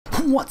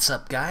What's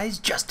up guys,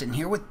 Justin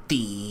here with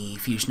the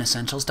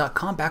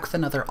FusionEssentials.com, back with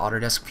another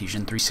Autodesk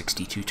Fusion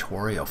 360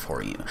 tutorial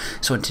for you.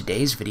 So in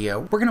today's video,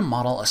 we're going to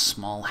model a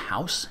small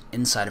house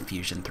inside of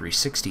Fusion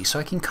 360, so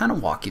I can kind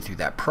of walk you through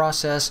that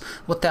process,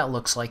 what that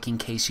looks like in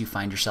case you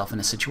find yourself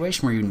in a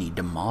situation where you need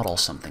to model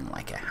something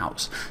like a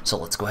house. So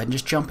let's go ahead and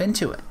just jump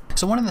into it.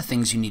 So one of the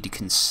things you need to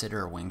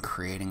consider when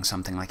creating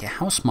something like a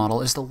house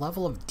model is the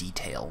level of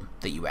detail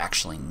that you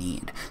actually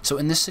need. So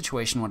in this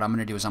situation, what I'm going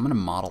to do is I'm going to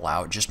model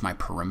out just my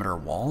perimeter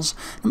walls.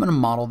 I'm going to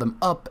model them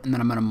up, and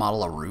then I'm going to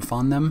model a roof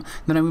on them.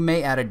 Then we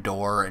may add a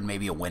door and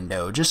maybe a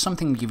window, just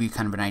something to give you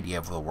kind of an idea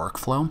of the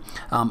workflow.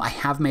 I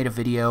have made a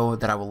video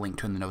that I will link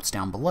to in the notes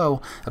down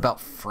below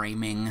about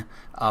framing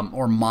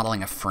or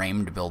modeling a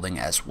framed building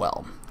as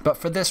well. But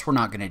for this, we're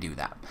not going to do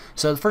that.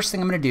 So the first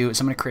thing I'm going to do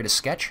is I'm going to create a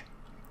sketch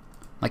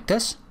like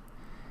this.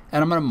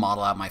 And I'm going to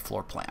model out my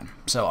floor plan.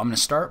 So I'm going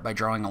to start by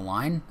drawing a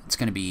line. It's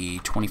going to be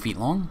 20 feet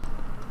long.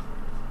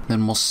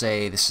 Then we'll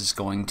say this is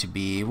going to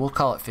be, we'll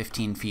call it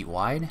 15 feet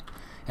wide.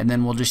 And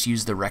then we'll just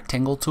use the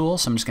rectangle tool.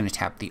 So I'm just going to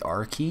tap the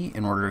R key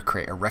in order to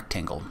create a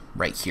rectangle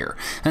right here.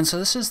 And so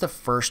this is the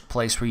first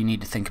place where you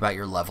need to think about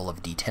your level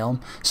of detail.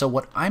 So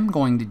what I'm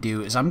going to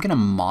do is I'm going to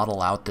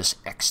model out this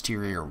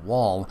exterior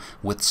wall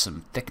with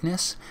some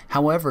thickness.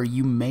 However,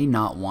 you may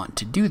not want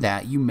to do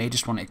that. You may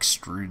just want to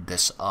extrude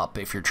this up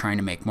if you're trying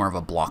to make more of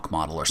a block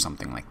model or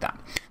something like that.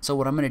 So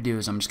what I'm going to do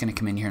is I'm just going to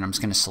come in here and I'm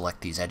just going to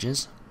select these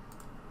edges.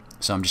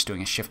 So I'm just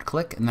doing a shift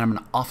click, and then I'm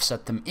going to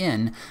offset them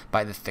in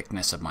by the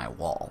thickness of my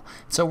wall.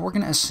 So we're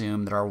going to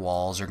assume that our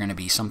walls are going to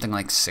be something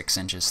like 6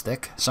 inches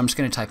thick. So I'm just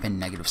going to type in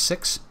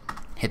 -6,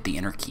 hit the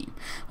enter key.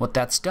 What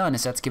that's done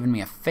is that's given me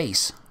a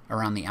face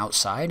around the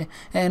outside,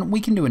 and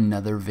we can do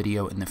another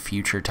video in the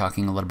future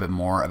talking a little bit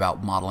more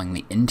about modeling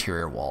the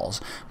interior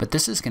walls, but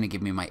this is going to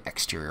give me my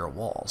exterior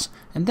walls.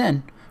 And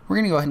then we're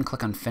going to go ahead and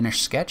click on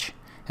Finish Sketch,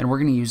 and we're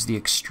going to use the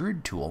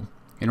Extrude tool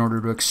in order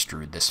to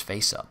extrude this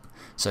face up.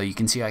 So you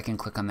can see I can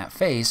click on that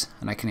face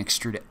and I can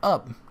extrude it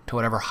up to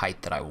whatever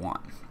height that I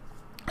want.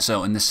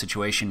 So in this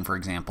situation, for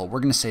example, we're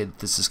going to say that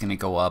this is going to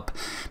go up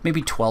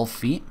maybe 12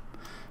 feet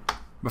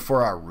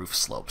before our roof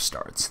slope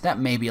starts. That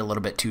may be a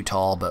little bit too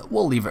tall, but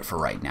we'll leave it for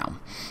right now.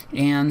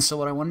 And so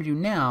what I want to do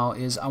now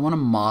is I want to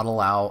model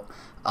out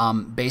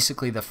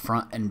basically the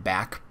front and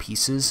back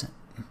pieces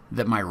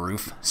that my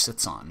roof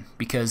sits on,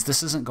 because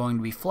this isn't going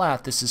to be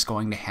flat. This is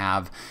going to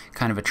have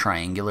kind of a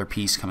triangular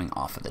piece coming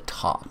off of the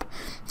top.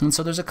 And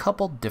so there's a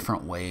couple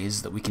different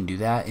ways that we can do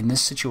that. In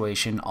this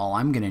situation, all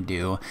I'm going to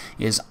do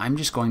is I'm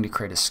just going to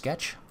create a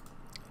sketch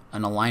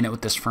and align it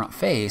with this front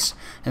face,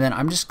 and then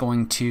I'm just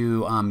going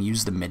to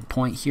use the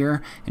midpoint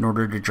here in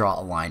order to draw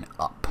a line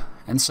up.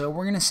 And so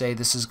we're going to say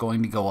this is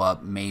going to go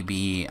up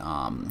maybe,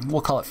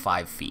 we'll call it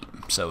 5 feet,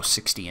 so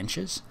 60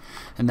 inches.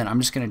 And then I'm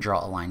just going to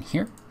draw a line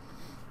here.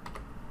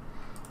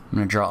 I'm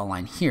going to draw a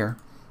line here,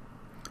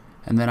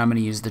 and then I'm going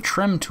to use the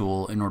trim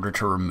tool in order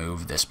to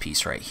remove this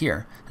piece right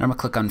here. And I'm going to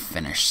click on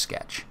Finish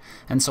Sketch.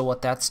 And so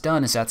what that's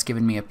done is that's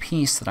given me a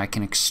piece that I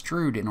can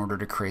extrude in order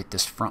to create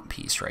this front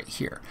piece right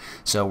here.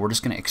 So we're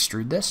just going to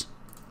extrude this,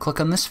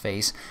 click on this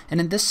face, and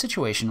in this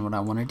situation what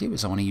I want to do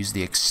is I want to use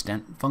the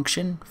extent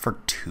function for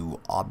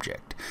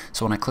ToObject.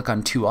 So when I click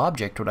on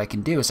ToObject, what I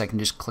can do is I can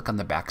just click on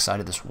the back side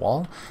of this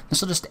wall.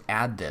 This will just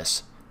add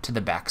this to the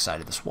back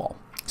side of this wall.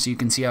 So you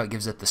can see how it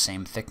gives it the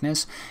same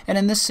thickness. And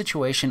in this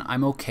situation,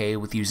 I'm okay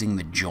with using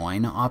the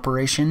join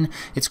operation.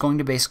 It's going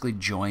to basically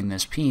join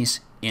this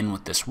piece in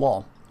with this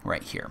wall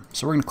right here.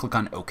 So we're going to click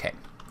on OK.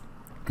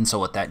 And so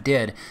what that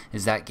did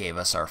is that gave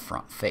us our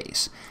front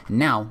face. And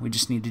now we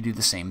just need to do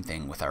the same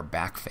thing with our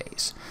back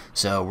face.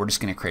 So we're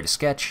just going to create a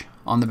sketch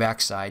on the back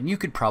side. And you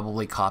could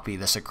probably copy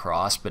this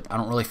across, but I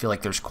don't really feel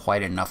like there's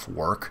quite enough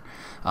work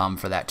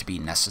for that to be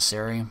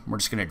necessary. We're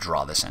just going to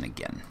draw this in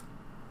again.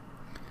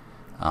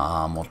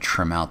 We'll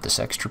trim out this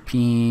extra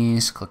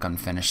piece, click on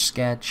Finish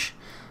Sketch,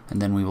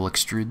 and then we will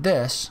extrude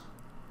this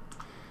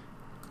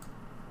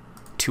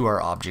to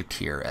our object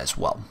here as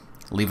well.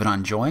 Leave it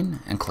on Join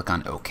and click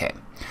on OK.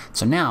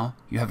 So now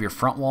you have your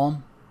front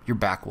wall, your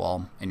back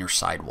wall, and your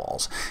side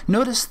walls.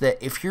 Notice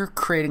that if you're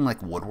creating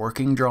like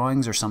woodworking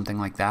drawings or something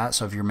like that,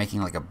 so if you're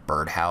making like a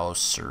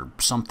birdhouse or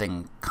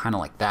something kind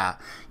of like that,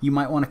 you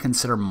might want to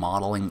consider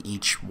modeling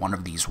each one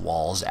of these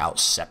walls out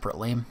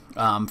separately.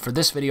 For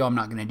this video, I'm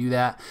not going to do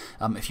that.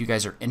 If you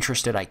guys are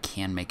interested, I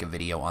can make a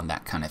video on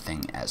that kind of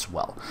thing as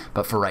well.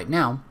 But for right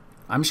now,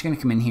 I'm just going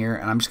to come in here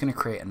and I'm just going to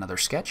create another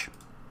sketch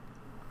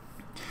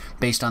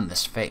based on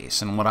this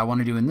face. And what I want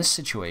to do in this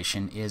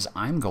situation is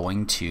I'm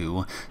going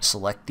to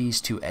select these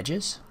two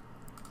edges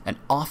and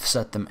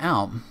offset them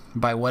out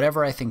by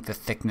whatever I think the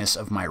thickness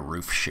of my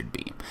roof should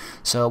be.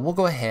 So we'll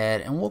go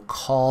ahead and we'll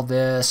call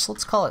this,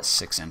 let's call it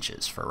 6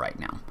 inches for right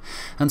now.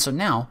 And so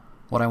now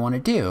what I want to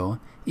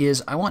do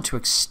is I want to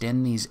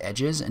extend these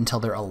edges until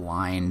they're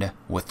aligned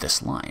with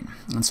this line.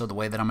 And so the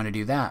way that I'm going to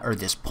do that, or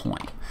this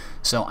point,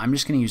 so I'm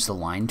just going to use the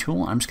line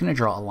tool. I'm just going to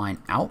draw a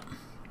line out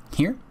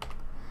here.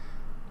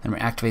 And we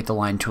activate the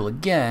line tool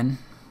again.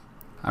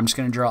 I'm just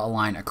going to draw a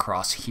line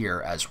across here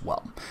as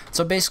well.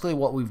 So basically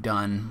what we've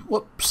done,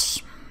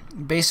 whoops,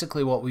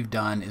 basically what we've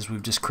done is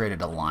we've just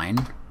created a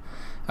line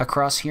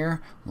across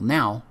here. Well,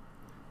 now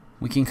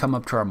we can come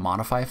up to our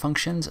modify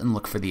functions and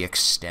look for the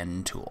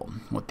extend tool.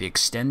 What the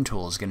extend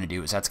tool is going to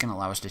do is that's going to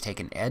allow us to take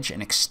an edge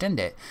and extend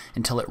it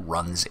until it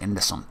runs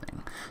into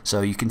something.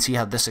 So you can see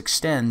how this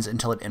extends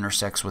until it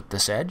intersects with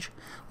this edge.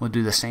 We'll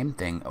do the same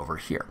thing over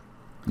here.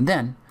 And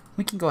then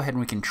we can go ahead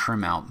and we can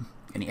trim out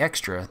any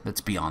extra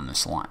that's beyond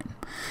this line.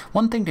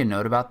 One thing to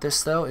note about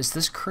this though is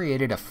this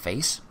created a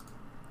face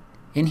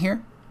in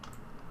here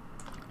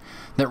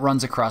that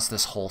runs across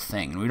this whole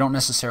thing. We don't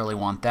necessarily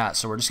want that,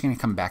 so we're just going to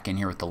come back in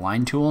here with the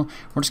line tool.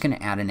 We're just going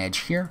to add an edge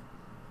here.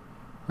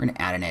 We're going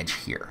to add an edge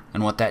here.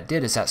 And what that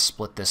did is that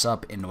split this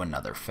up into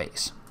another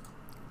face.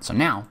 So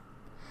now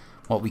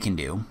what we can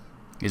do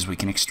is we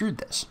can extrude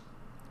this.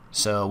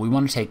 So we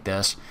want to take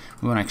this,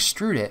 we want to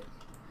extrude it,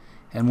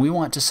 and we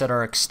want to set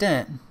our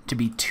extent to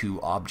be to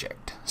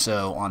object.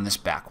 So on this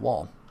back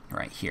wall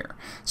right here.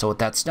 So what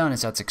that's done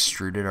is that's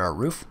extruded our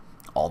roof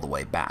all the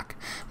way back.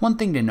 One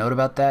thing to note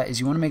about that is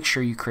you want to make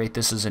sure you create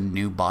this as a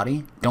new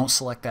body. Don't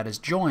select that as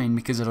join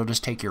because it'll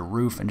just take your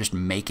roof and just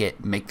make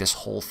this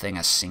whole thing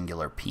a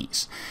singular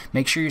piece.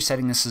 Make sure you're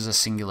setting this as a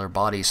singular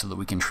body so that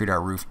we can treat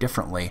our roof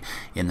differently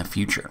in the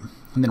future.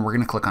 And then we're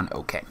going to click on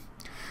OK.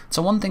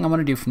 So one thing I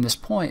want to do from this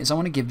point is I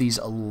want to give these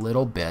a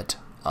little bit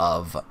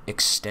of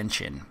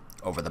extension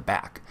over the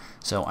back.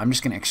 So I'm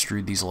just going to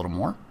extrude these a little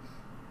more.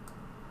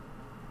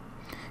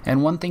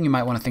 And one thing you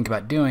might want to think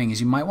about doing is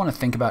you might want to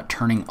think about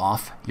turning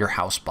off your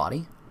house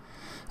body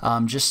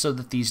just so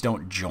that these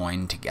don't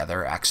join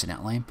together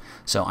accidentally.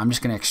 So I'm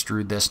just going to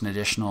extrude this an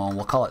additional,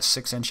 we'll call it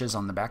 6 inches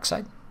on the back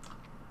side.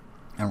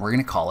 And we're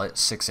going to call it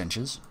 6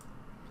 inches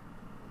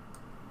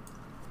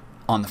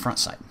on the front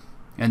side.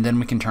 And then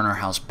we can turn our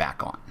house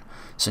back on.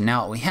 So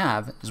now what we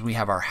have is we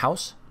have our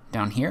house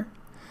down here,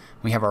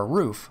 we have our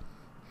roof,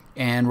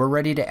 and we're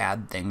ready to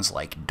add things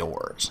like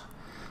doors.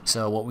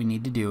 So what we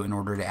need to do in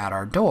order to add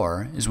our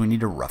door is we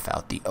need to rough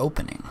out the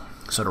opening.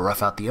 So to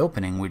rough out the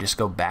opening, we just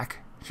go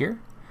back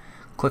here,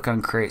 click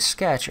on create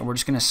sketch, and we're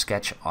just going to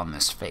sketch on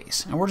this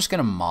face. And we're just going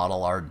to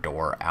model our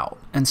door out.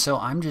 And so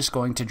I'm just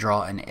going to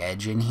draw an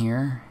edge in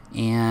here,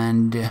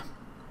 and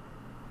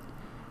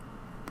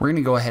we're going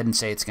to go ahead and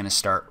say it's going to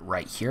start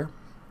right here.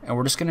 And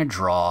we're just going to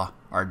draw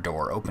our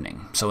door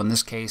opening. So in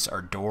this case,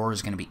 our door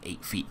is going to be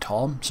 8 feet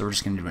tall. So we're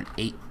just going to do an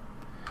 8.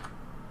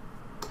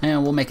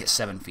 And we'll make it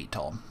 7 feet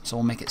tall. So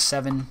we'll make it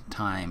 7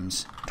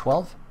 times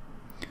 12.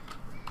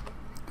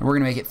 And we're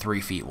going to make it 3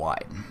 feet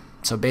wide.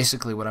 So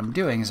basically what I'm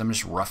doing is I'm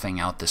just roughing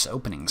out this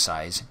opening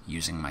size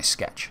using my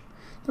sketch.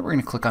 Then we're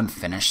going to click on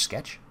Finish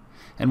Sketch.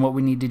 And what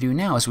we need to do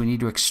now is we need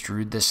to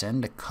extrude this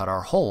in to cut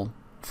our hole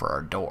for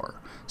our door.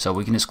 So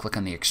we can just click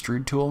on the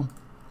Extrude tool,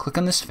 click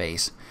on this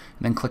face,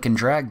 and then click and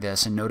drag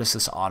this, and notice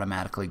this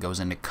automatically goes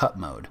into cut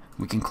mode.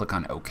 We can click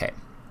on OK.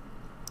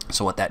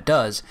 So what that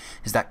does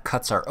is that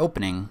cuts our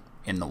opening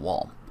in the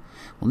wall.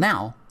 Well,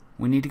 now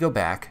we need to go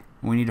back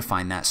and we need to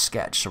find that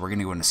sketch. So we're going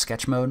to go into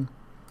sketch mode,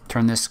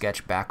 turn this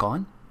sketch back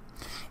on,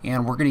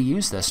 and we're going to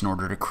use this in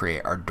order to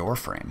create our door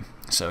frame.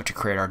 So to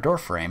create our door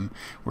frame,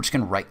 we're just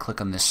going to right click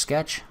on this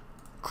sketch,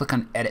 click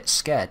on edit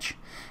sketch,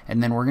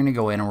 and then we're going to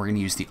go in and we're going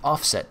to use the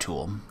offset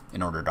tool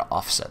in order to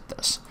offset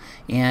this.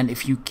 And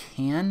if you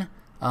can,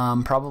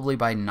 probably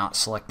by not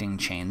selecting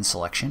chain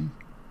selection,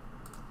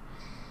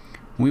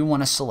 we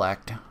want to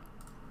select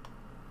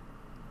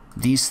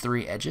these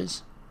 3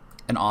 edges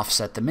and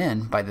offset them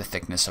in by the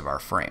thickness of our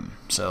frame.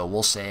 So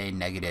we'll say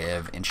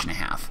 -1.5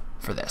 inches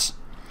for this.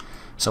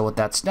 So what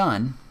that's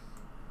done,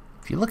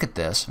 if you look at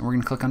this, and we're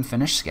going to click on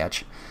Finish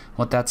Sketch,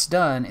 what that's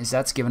done is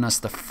that's given us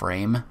the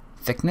frame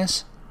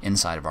thickness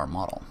inside of our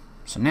model.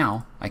 So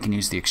now I can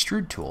use the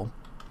Extrude tool,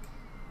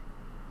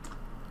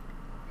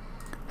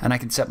 and I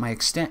can set my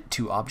extent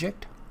to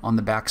object on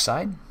the back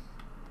side,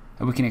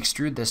 and we can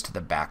extrude this to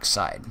the back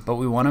side. But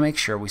we want to make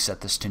sure we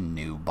set this to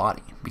new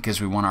body because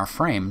we want our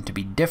frame to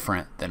be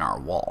different than our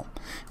wall.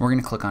 And we're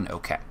going to click on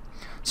OK.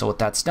 So what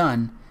that's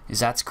done is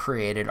that's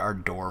created our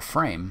door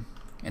frame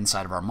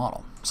inside of our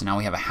model. So now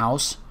we have a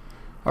house,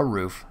 a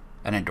roof,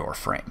 and a door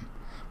frame.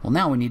 Well,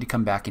 now we need to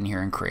come back in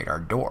here and create our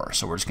door.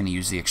 So we're just going to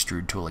use the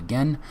Extrude tool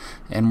again,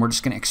 and we're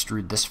just going to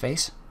extrude this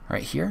face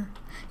right here.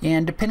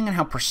 And depending on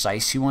how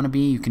precise you want to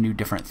be, you can do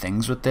different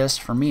things with this.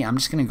 For me, I'm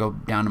just going to go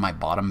down to my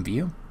bottom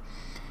view,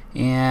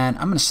 and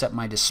I'm going to set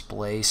my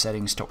display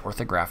settings to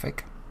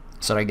orthographic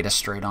so that I get a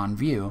straight on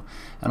view.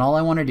 And all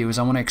I want to do is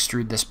I want to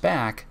extrude this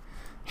back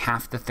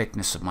half the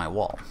thickness of my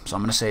wall. So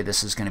I'm going to say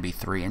this is going to be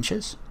 3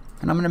 inches,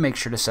 and I'm going to make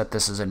sure to set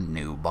this as a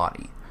new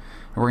body.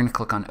 And we're going to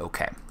click on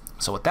OK.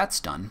 So what that's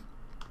done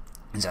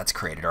is that's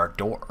created our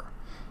door.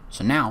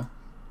 So now,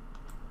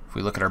 if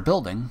we look at our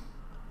building,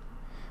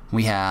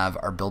 we have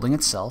our building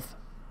itself,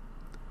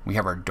 we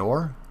have our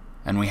door,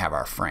 and we have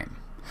our frame.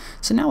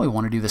 So now we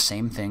want to do the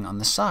same thing on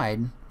the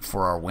side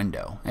for our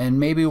window, and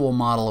maybe we'll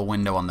model a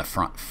window on the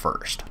front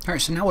first. All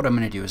right, so now what I'm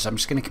going to do is I'm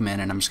just going to come in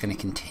and I'm just going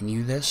to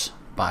continue this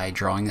by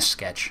drawing a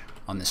sketch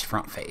on this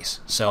front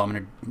face. So I'm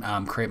going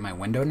to create my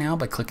window now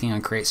by clicking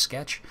on Create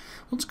Sketch.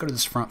 Let's go to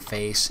this front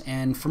face,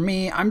 and for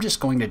me, I'm just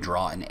going to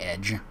draw an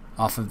edge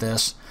off of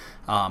this.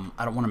 I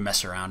don't want to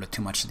mess around with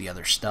too much of the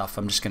other stuff.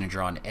 I'm just going to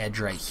draw an edge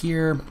right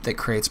here that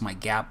creates my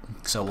gap.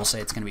 So we'll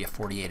say it's going to be a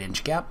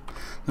 48-inch gap.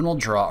 Then we'll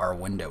draw our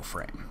window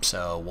frame.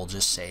 So we'll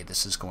just say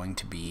this is going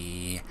to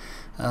be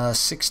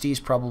 60 is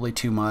probably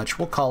too much.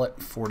 We'll call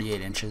it 48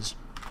 inches.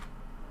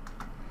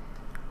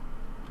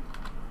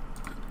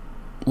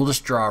 We'll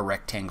just draw a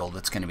rectangle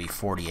that's going to be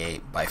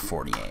 48 by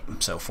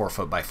 48, so 4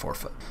 foot by 4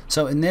 foot.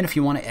 So, and then if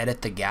you want to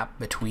edit the gap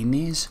between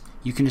these,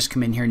 you can just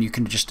come in here and you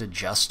can just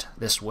adjust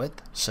this width.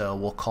 So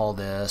we'll call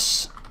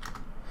this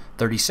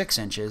 36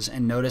 inches,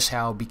 and notice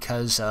how,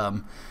 because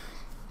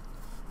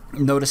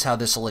notice how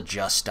this will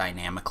adjust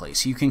dynamically.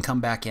 So you can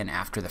come back in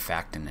after the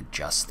fact and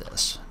adjust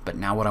this. But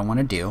now what I want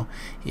to do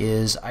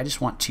is I just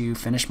want to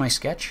finish my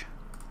sketch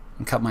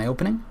and cut my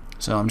opening.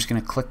 So I'm just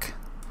going to click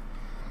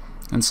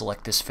and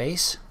select this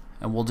face,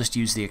 and we'll just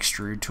use the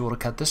extrude tool to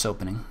cut this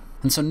opening.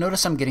 And so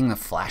notice I'm getting the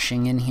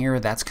flashing in here.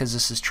 That's because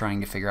this is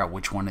trying to figure out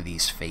which one of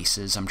these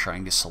faces I'm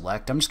trying to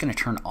select. I'm just going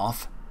to turn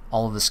off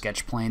all of the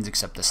sketch planes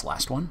except this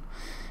last one.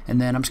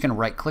 And then I'm just going to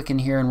right click in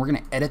here and we're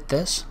going to edit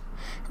this.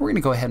 We're going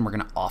to go ahead and we're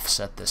going to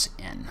offset this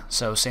in.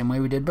 So same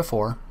way we did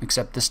before,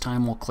 except this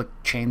time we'll click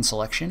chain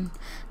selection.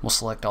 We'll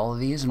select all of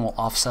these and we'll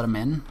offset them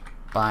in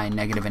by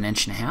 -1.5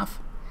 inches.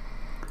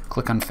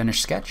 Click on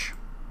finish sketch.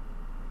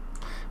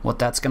 What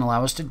that's going to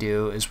allow us to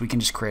do is we can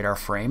just create our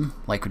frame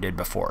like we did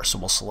before. So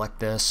we'll select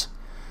this,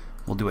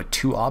 we'll do a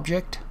to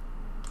object,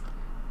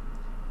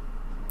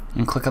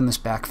 and click on this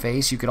back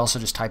face. You could also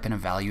just type in a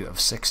value of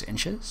 6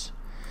 inches,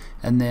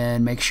 and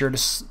then make sure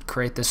to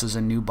create this as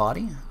a new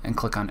body, and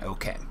click on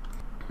OK.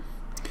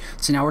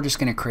 So now we're just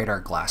going to create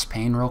our glass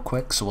pane real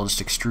quick. So we'll just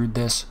extrude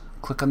this,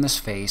 click on this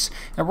face,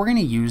 and we're going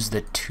to use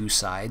the two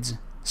sides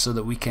so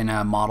that we can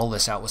model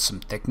this out with some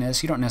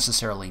thickness. You don't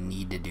necessarily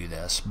need to do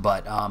this,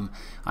 but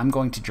I'm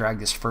going to drag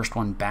this first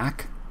one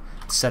back,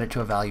 set it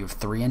to a value of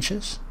 3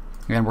 inches,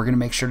 and we're going to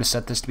make sure to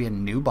set this to be a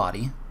new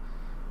body.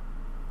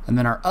 And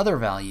then our other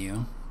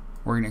value,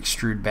 we're going to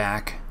extrude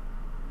back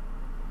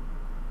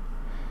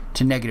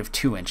to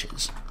 -2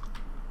 inches.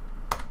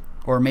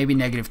 Or maybe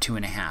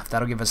 -2.5.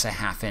 That'll give us a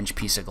 1/2 inch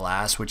piece of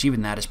glass, which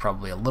even that is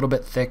probably a little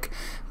bit thick,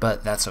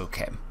 but that's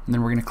okay. And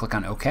then we're going to click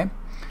on OK.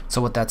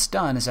 So what that's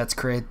done is that's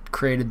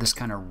created this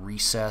kind of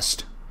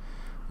recessed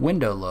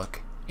window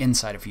look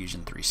inside of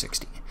Fusion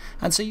 360.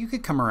 And so you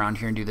could come around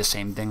here and do the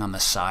same thing on the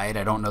side.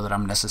 I don't know that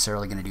I'm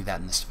necessarily going to do that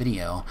in this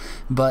video,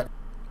 but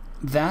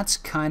that's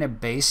kind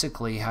of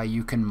basically how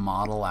you can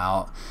model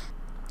out.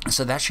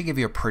 So that should give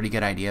you a pretty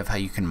good idea of how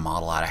you can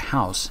model out a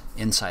house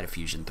inside of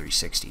Fusion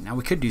 360. Now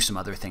we could do some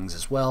other things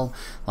as well,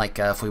 like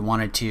if we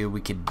wanted to, we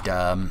could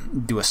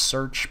do a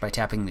search by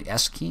tapping the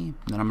S key.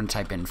 Then I'm going to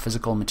type in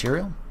physical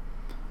material.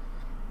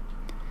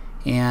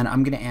 And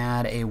I'm going to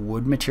add a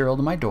wood material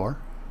to my door.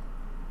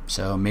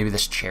 So maybe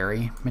this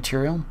cherry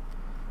material.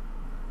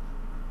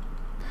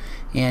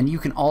 And you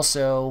can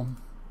also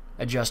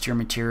adjust your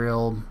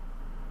material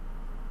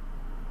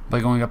by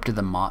going up to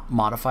the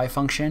modify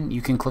function.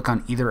 You can click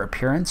on either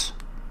appearance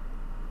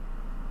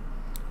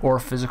or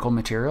physical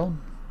material.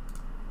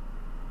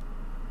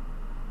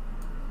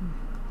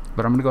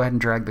 But I'm going to go ahead and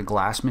drag the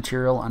glass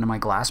material onto my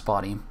glass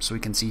body so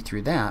we can see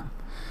through that.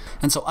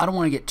 And so I don't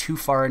want to get too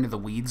far into the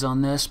weeds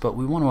on this, but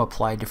we want to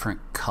apply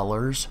different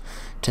colors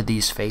to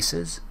these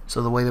faces.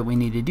 So the way that we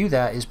need to do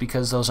that is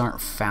because those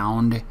aren't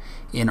found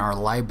in our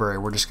library,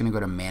 we're just going to go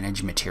to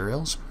Manage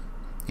Materials.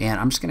 And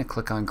I'm just going to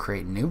click on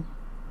Create New.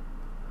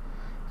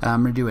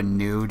 I'm going to do a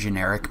new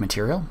generic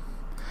material.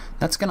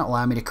 That's going to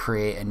allow me to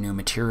create a new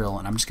material,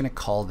 and I'm just going to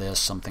call this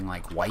something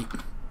like white.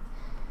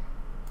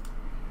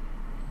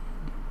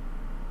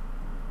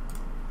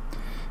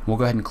 We'll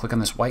go ahead and click on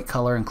this white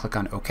color and click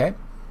on OK.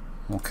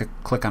 We'll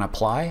click on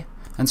Apply.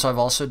 And so I've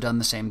also done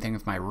the same thing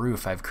with my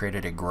roof. I've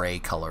created a gray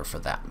color for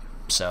that.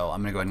 So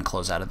I'm going to go ahead and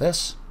close out of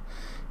this.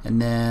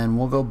 And then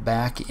we'll go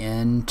back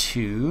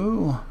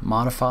into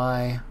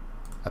Modify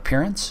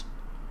Appearance.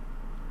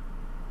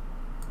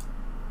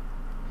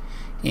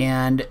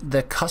 And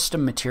the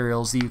custom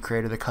materials that you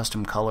created, the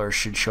custom colors,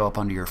 should show up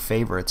under your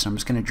favorites. So I'm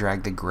just going to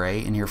drag the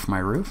gray in here for my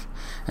roof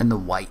and the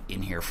white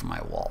in here for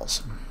my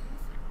walls.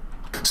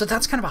 So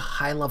that's kind of a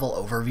high-level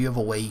overview of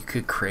a way you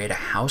could create a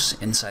house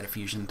inside of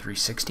Fusion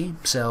 360.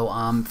 So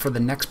for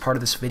the next part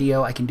of this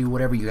video, I can do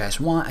whatever you guys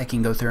want. I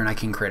can go through and I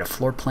can create a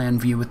floor plan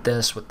view with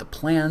this, with the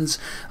plans.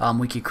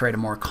 We could create a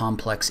more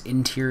complex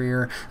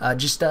interior.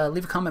 Just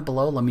leave a comment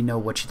below. Let me know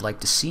what you'd like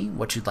to see,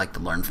 what you'd like to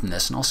learn from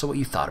this, and also what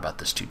you thought about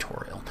this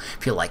tutorial.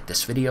 If you like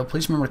this video,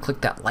 please remember to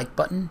click that like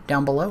button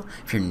down below.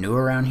 If you're new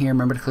around here,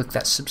 remember to click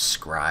that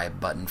subscribe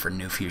button for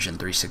new Fusion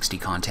 360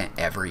 content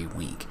every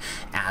week.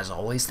 As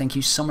always, thank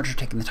you so much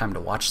for taking the time to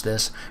watch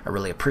this. I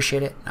really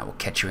appreciate it, and I will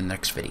catch you in the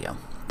next video.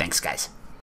 Thanks, guys.